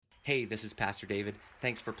Hey, this is Pastor David.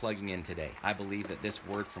 Thanks for plugging in today. I believe that this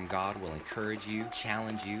word from God will encourage you,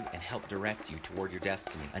 challenge you, and help direct you toward your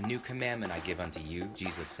destiny. A new commandment I give unto you,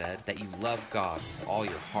 Jesus said, that you love God with all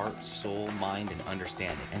your heart, soul, mind, and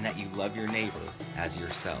understanding, and that you love your neighbor as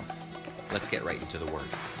yourself. Let's get right into the word.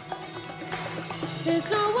 There's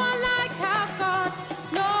no one like our God,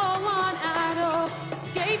 no one at all.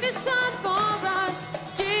 Gave his son for us,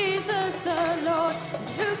 Jesus the Lord.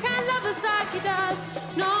 Who can love us like he does?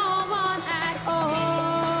 No one at all.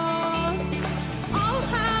 Oh,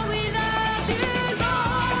 how we love you,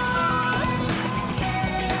 Lord.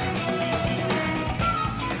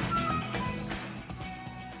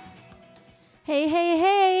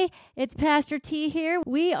 Hey, it's Pastor T here.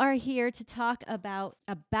 We are here to talk about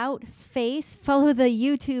face. Follow the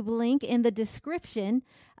YouTube link in the description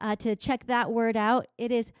to check that word out.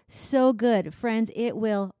 It is so good, friends. It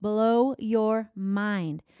will blow your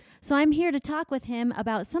mind. So I'm here to talk with him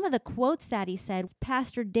about some of the quotes that he said.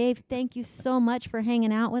 Pastor Dave, thank you so much for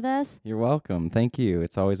hanging out with us. You're welcome. Thank you.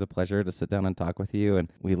 It's always a pleasure to sit down and talk with you.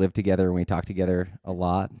 And we live together and we talk together a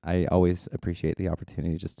lot. I always appreciate the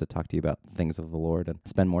opportunity just to talk to you about things of the Lord and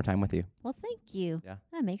spend more time with you. Well, thank you. Yeah.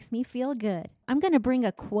 That makes me feel good. I'm going to bring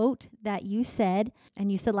a quote that you said,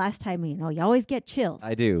 and you said last time, you always get chills.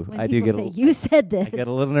 I do. When I do people get say, you said this. I get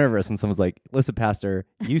a little nervous when someone's like, listen, Pastor,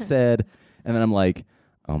 you said, and then I'm like,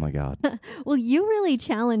 oh my God. Well, you really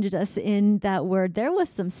challenged us in that word. There was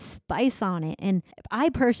some spice on it. And I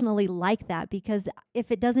personally like that because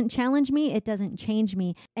if it doesn't challenge me, it doesn't change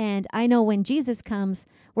me. And I know when Jesus comes,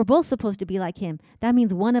 we're both supposed to be like him. That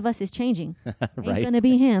means one of us is changing. Right. Ain't going to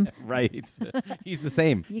be him. Right. He's the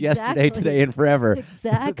same. Exactly. Yesterday, today, and forever.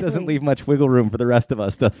 Exactly. It doesn't leave much wiggle room for the rest of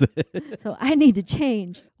us, does it? So I need to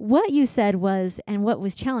change. What you said was, and what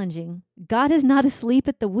was challenging, God is not asleep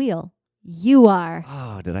at the wheel. You are.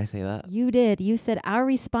 Oh, did I say that? You did. You said our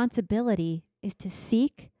responsibility is to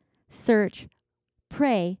seek, search,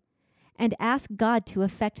 pray, and ask God to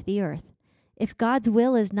affect the earth. If God's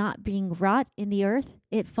will is not being wrought in the earth,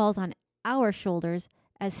 it falls on our shoulders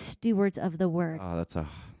as stewards of the word. Oh,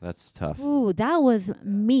 that's tough. Ooh, that was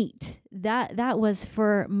meat. That was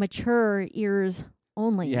for mature ears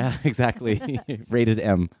only. Yeah, exactly. Rated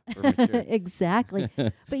M for mature. Exactly.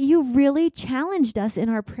 But you really challenged us in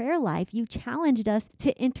our prayer life. You challenged us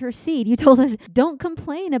to intercede. You told us, don't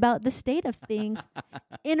complain about the state of things.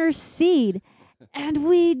 Intercede. And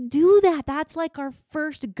we do that. That's like our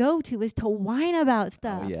first go-to is to whine about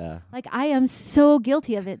stuff. Oh, yeah. Like I am so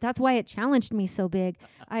guilty of it. That's why it challenged me so big.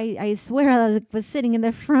 I swear I was sitting in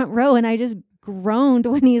the front row and I just groaned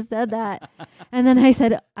when he said that. And then I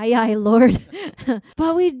said, aye, Lord. But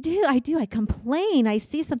I complain. I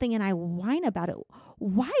see something and I whine about it.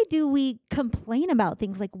 Why do we complain about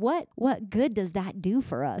things? Like what good does that do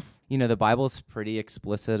for us? The Bible's pretty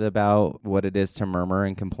explicit about what it is to murmur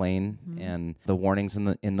and complain, and the warnings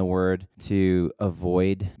in the word to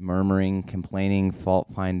avoid murmuring, complaining, fault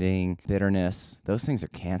finding, bitterness. Those things are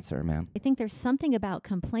cancer, man. I think there's something about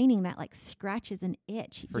complaining that like scratches an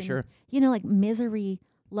itch. For sure. Like misery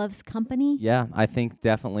loves company. Yeah, I think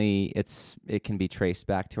definitely it can be traced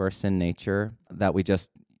back to our sin nature that we just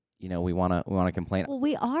we want to complain. Well,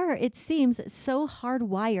 we are, it seems, so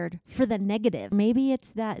hardwired for the negative. Maybe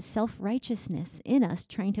it's that self-righteousness in us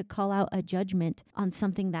trying to call out a judgment on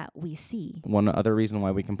something that we see. One other reason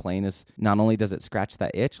why we complain is not only does it scratch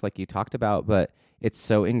that itch like you talked about, but it's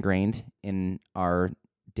so ingrained in our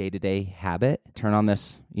day-to-day habit. Turn on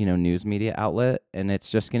this, news media outlet, and it's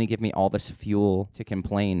just going to give me all this fuel to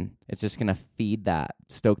complain. It's just going to feed that,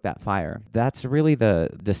 stoke that fire. That's really the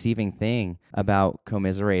deceiving thing about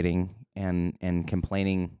commiserating and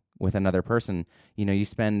complaining with another person. You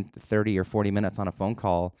spend 30 or 40 minutes on a phone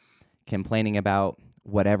call complaining about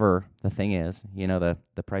whatever the thing is,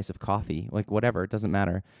 the price of coffee, like whatever, it doesn't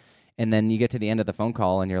matter. And then you get to the end of the phone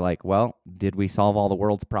call and you're like, well, did we solve all the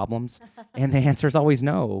world's problems? And the answer is always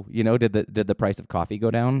no. Did the price of coffee go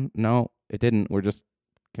down? No, it didn't. We're just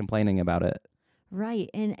complaining about it. Right.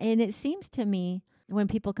 And it seems to me when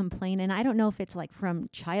people complain, and I don't know if it's like from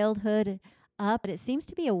childhood up, but it seems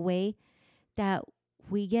to be a way that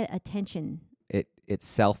we get attention. It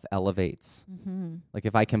self-elevates. Mm-hmm. Like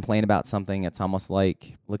if I complain about something, it's almost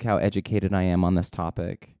like, look how educated I am on this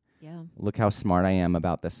topic. Yeah. Look how smart I am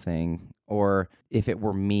about this thing. Or if it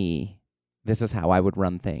were me, this is how I would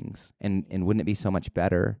run things. And wouldn't it be so much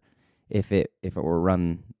better if it were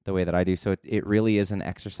run the way that I do? So it really is an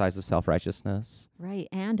exercise of self-righteousness. Right.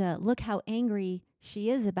 And look how angry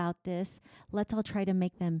she is about this. Let's all try to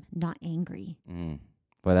make them not angry.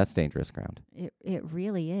 Boy, that's dangerous ground. It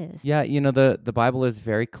really is. Yeah, the Bible is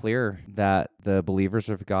very clear that the believers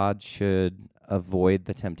of God should avoid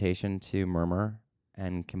the temptation to murmur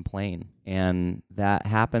and complain. And that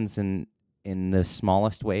happens in the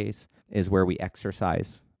smallest ways is where we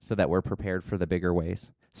exercise so that we're prepared for the bigger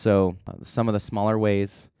ways. So some of the smaller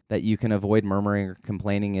ways that you can avoid murmuring or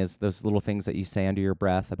complaining is those little things that you say under your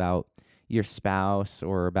breath about your spouse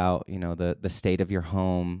or about, the state of your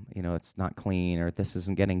home, it's not clean, or this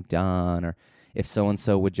isn't getting done, or if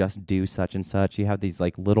so-and-so would just do such and such. You have these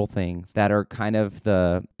like little things that are kind of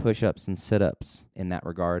the push-ups and sit-ups in that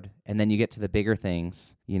regard. And then you get to the bigger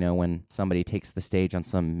things, when somebody takes the stage on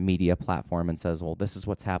some media platform and says, well, this is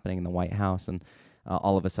what's happening in the White House. And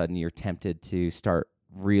all of a sudden you're tempted to start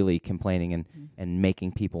really complaining and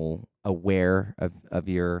making people aware of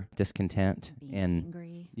your discontent. Being and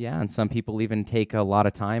angry. Yeah, and some people even take a lot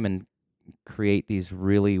of time and create these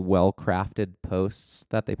really well-crafted posts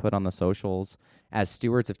that they put on the socials. As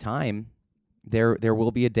stewards of time, there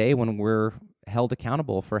will be a day when we're held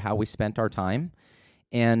accountable for how we spent our time.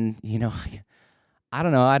 And, I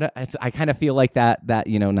don't know. I kind of feel like that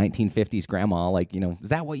 1950s grandma, like, is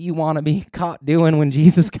that what you want to be caught doing when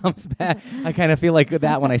Jesus comes back? I kind of feel like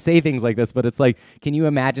that when I say things like this, but it's like, can you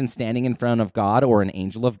imagine standing in front of God or an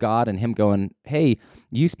angel of God and him going, hey,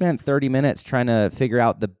 you spent 30 minutes trying to figure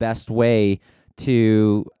out the best way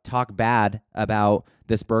to talk bad about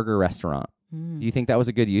this burger restaurant. Do you think that was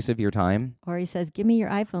a good use of your time? Or he says, give me your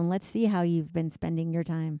iPhone. Let's see how you've been spending your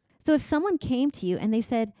time. So if someone came to you and they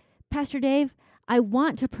said, Pastor Dave, I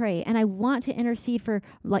want to pray and I want to intercede for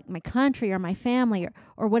like my country or my family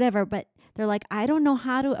or whatever, but they're like, I don't know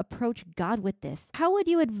how to approach God with this. How would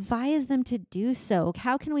you advise them to do so?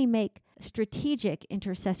 How can we make strategic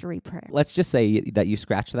intercessory prayer? Let's just say that you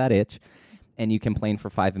scratch that itch and you complain for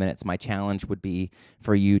 5 minutes. My challenge would be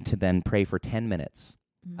for you to then pray for 10 minutes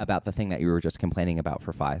about the thing that you were just complaining about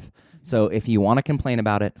for 5. So if you want to complain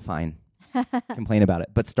about it, fine. Complain about it,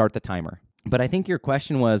 but start the timer. But I think your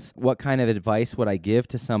question was, what kind of advice would I give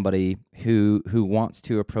to somebody who wants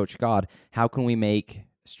to approach God? How can we make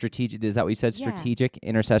strategic, is that what you said? Yeah. Strategic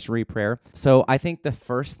intercessory prayer. So I think the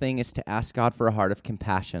first thing is to ask God for a heart of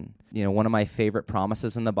compassion. One of my favorite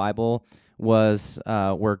promises in the Bible was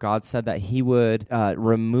where God said that he would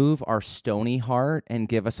remove our stony heart and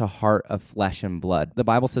give us a heart of flesh and blood. The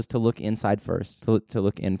Bible says to look inside first, to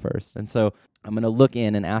look in first. And so I'm going to look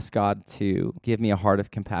in and ask God to give me a heart of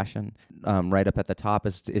compassion. Right up at the top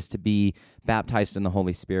is to be baptized in the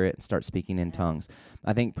Holy Spirit and start speaking in tongues.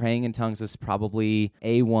 I think praying in tongues is probably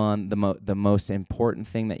the most important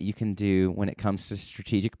thing that you can do when it comes to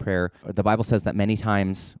strategic prayer. The Bible says that many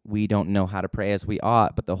times we don't know how to pray as we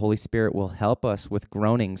ought, but the Holy Spirit will help us with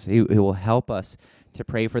groanings. He will help us to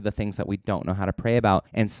pray for the things that we don't know how to pray about.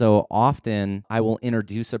 And so often I will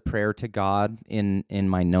introduce a prayer to God in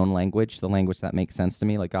my known language, the language that makes sense to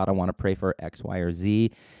me. Like, God, I want to pray for X, Y, or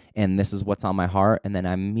Z, and this is what's on my heart. And then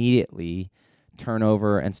I immediately turn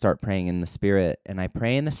over and start praying in the Spirit. And I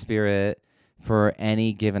pray in the Spirit for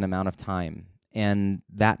any given amount of time. And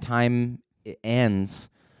that time ends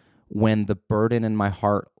when the burden in my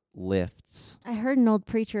heart lifts. I heard an old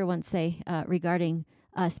preacher once say regarding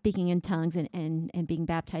speaking in tongues and being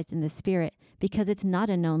baptized in the Spirit, because it's not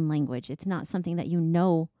a known language. It's not something that you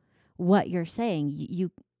know what you're saying.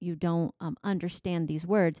 You don't understand these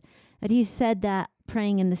words. But he said that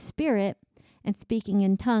praying in the Spirit and speaking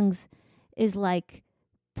in tongues is like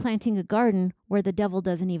planting a garden where the devil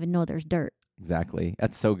doesn't even know there's dirt. Exactly.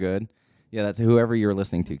 That's so good. Yeah, that's whoever you're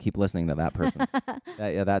listening to. Keep listening to that person.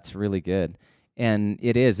 That's really good. And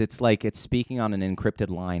it's like it's speaking on an encrypted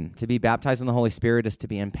line. To be baptized in the Holy Spirit is to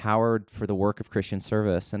be empowered for the work of Christian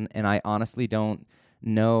service. And I honestly don't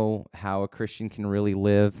know how a Christian can really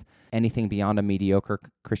live anything beyond a mediocre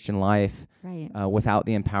Christian life without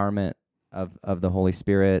the empowerment of the Holy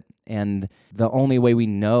Spirit. And the only way we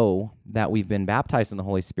know that we've been baptized in the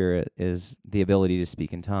Holy Spirit is the ability to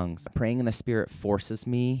speak in tongues. Praying in the Spirit forces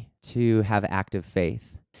me to have active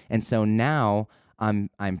faith. And so now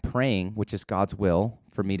I'm praying, which is God's will,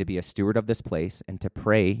 for me to be a steward of this place and to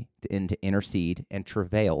pray and to intercede and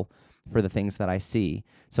travail for the things that I see.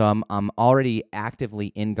 So I'm already actively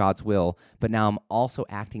in God's will, but now I'm also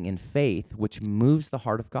acting in faith, which moves the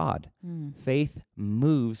heart of God. Faith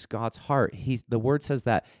moves God's heart. The word says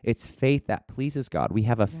that it's faith that pleases God. We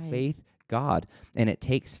have a faith God, and it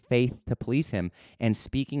takes faith to please him. And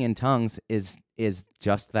speaking in tongues is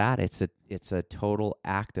just that. It's a total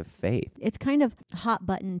act of faith. It's kind of hot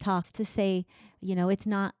button talks to say, it's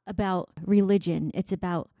not about religion. It's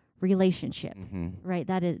about relationship, right?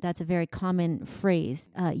 That's a very common phrase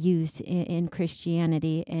used in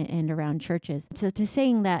Christianity and around churches. So to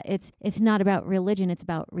saying that it's not about religion, it's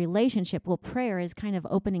about relationship. Well, prayer is kind of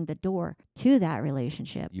opening the door to that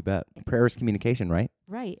relationship. You bet. Prayer is communication, right?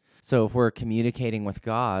 Right. So if we're communicating with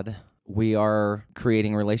God, we are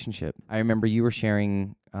creating a relationship. I remember you were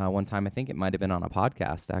sharing one time, I think it might have been on a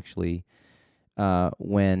podcast actually,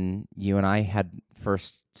 when you and I had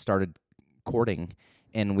first started courting,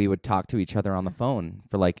 and we would talk to each other on the phone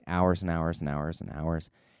for like hours and hours and hours and hours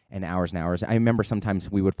and hours and hours. I remember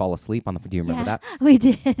sometimes we would fall asleep on the phone. Do you remember that? We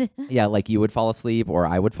did. Yeah, like you would fall asleep or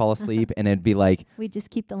I would fall asleep, and it'd be like we just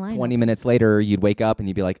keep the line 20 minutes later, you'd wake up and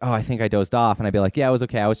you'd be like, oh, I think I dozed off. And I'd be like, yeah, it was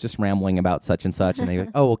okay. I was just rambling about such and such. And they'd be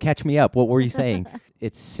like, oh, well, catch me up. What were you saying?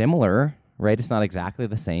 It's similar, right? It's not exactly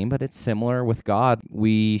the same, but it's similar with God.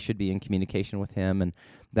 We should be in communication with him, and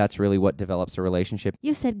that's really what develops a relationship.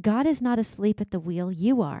 You said God is not asleep at the wheel.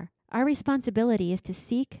 You are. Our responsibility is to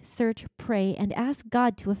seek, search, pray, and ask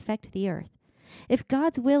God to affect the earth. If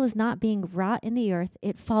God's will is not being wrought in the earth,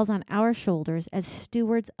 it falls on our shoulders as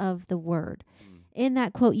stewards of the word. In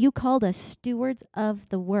that quote, you called us stewards of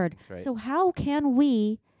the word. That's right. So how can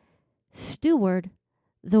we steward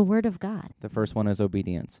the word of God? The first one is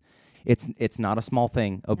obedience. It's not a small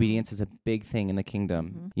thing. Obedience is a big thing in the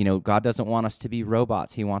kingdom. You know, God doesn't want us to be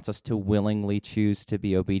robots. He wants us to willingly choose to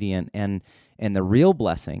be obedient. And the real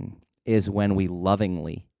blessing is when we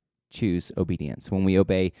lovingly choose obedience, when we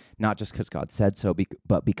obey, not just because God said so,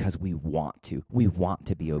 but because we want to. We want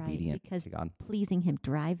to be obedient because to God. Pleasing him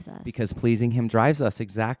drives us. Because pleasing him drives us.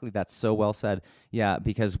 Exactly. That's so well said. Yeah,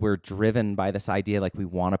 because we're driven by this idea like we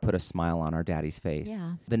want to put a smile on our daddy's face.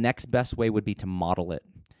 Yeah. The next best way would be to model it.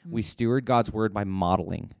 We steward God's word by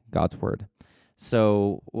modeling God's word.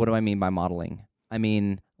 So what do I mean by modeling? I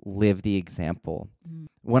mean, live the example.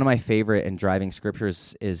 One of my favorite and driving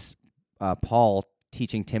scriptures is Paul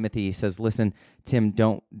teaching Timothy. He says, listen, Tim,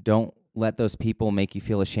 don't let those people make you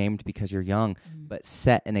feel ashamed because you're young, but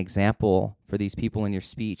set an example for these people in your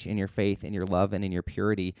speech, in your faith, in your love, and in your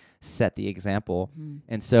purity. Set the example.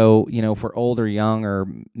 And so, you know, if we're old or young or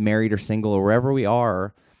married or single or wherever we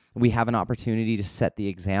are, we have an opportunity to set the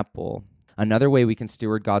example. Another way we can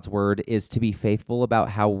steward God's word is to be faithful about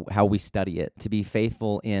how we study it, to be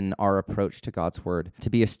faithful in our approach to God's word. To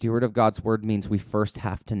be a steward of God's word means we first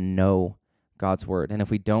have to know God's word. And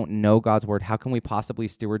if we don't know God's word, how can we possibly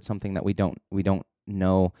steward something that we don't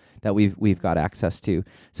know that we've got access to?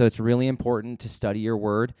 So it's really important to study your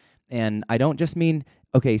word. And I don't just mean,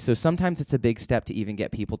 okay, so sometimes it's a big step to even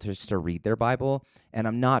get people to read their Bible. And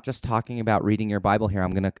I'm not just talking about reading your Bible here.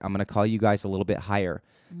 I'm gonna call you guys a little bit higher.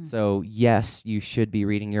 So yes, you should be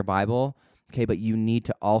reading your Bible, okay, but you need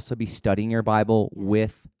to also be studying your Bible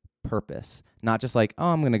with purpose. Not just like,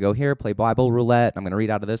 oh, I'm gonna go here, play Bible roulette, I'm gonna read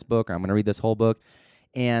out of this book, or I'm gonna read this whole book.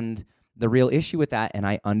 And the real issue with that, and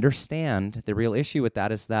I understand the real issue with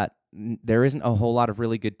that, is that there isn't a whole lot of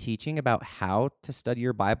really good teaching about how to study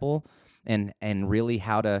your Bible and really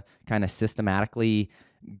how to kind of systematically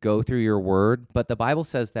go through your word. But the Bible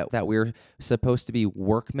says that we're supposed to be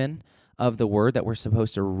workmen of the word, that we're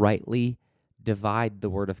supposed to rightly divide the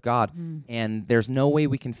word of God. And there's no way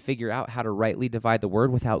we can figure out how to rightly divide the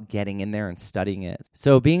word without getting in there and studying it.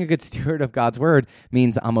 So being a good steward of God's word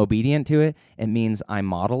means I'm obedient to it. It means I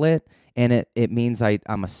model it. And it means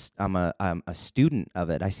I'm a student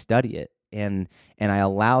of it. I study it. And I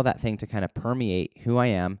allow that thing to kind of permeate who I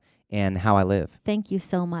am and how I live. Thank you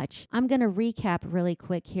so much. I'm going to recap really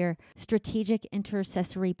quick here. Strategic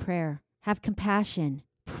intercessory prayer. Have compassion.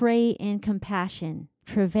 Pray in compassion.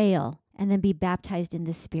 Travail. And then be baptized in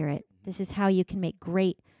the Spirit. This is how you can make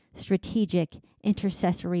great strategic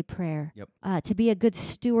intercessory prayer. To be a good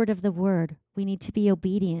steward of the word, we need to be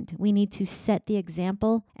obedient. We need to set the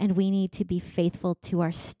example, and we need to be faithful to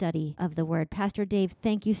our study of the word. Pastor Dave,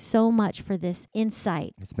 thank you so much for this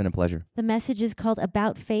insight. It's been a pleasure. The message is called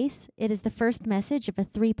About Face. It is the first message of a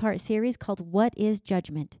 3-part series called What is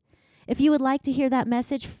Judgment? If you would like to hear that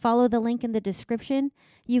message, follow the link in the description.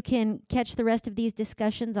 You can catch the rest of these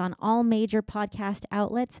discussions on all major podcast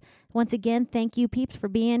outlets. Once again, thank you, peeps, for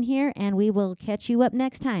being here, and we will catch you up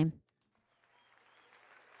next time.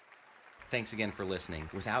 Thanks again for listening.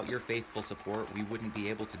 Without your faithful support, we wouldn't be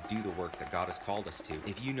able to do the work that God has called us to.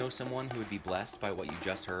 If you know someone who would be blessed by what you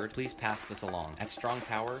just heard, please pass this along. At Strong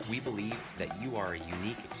Tower, we believe that you are a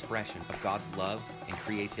unique expression of God's love and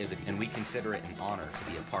creativity, and we consider it an honor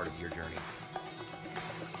to be a part of your journey.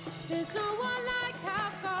 There's no one like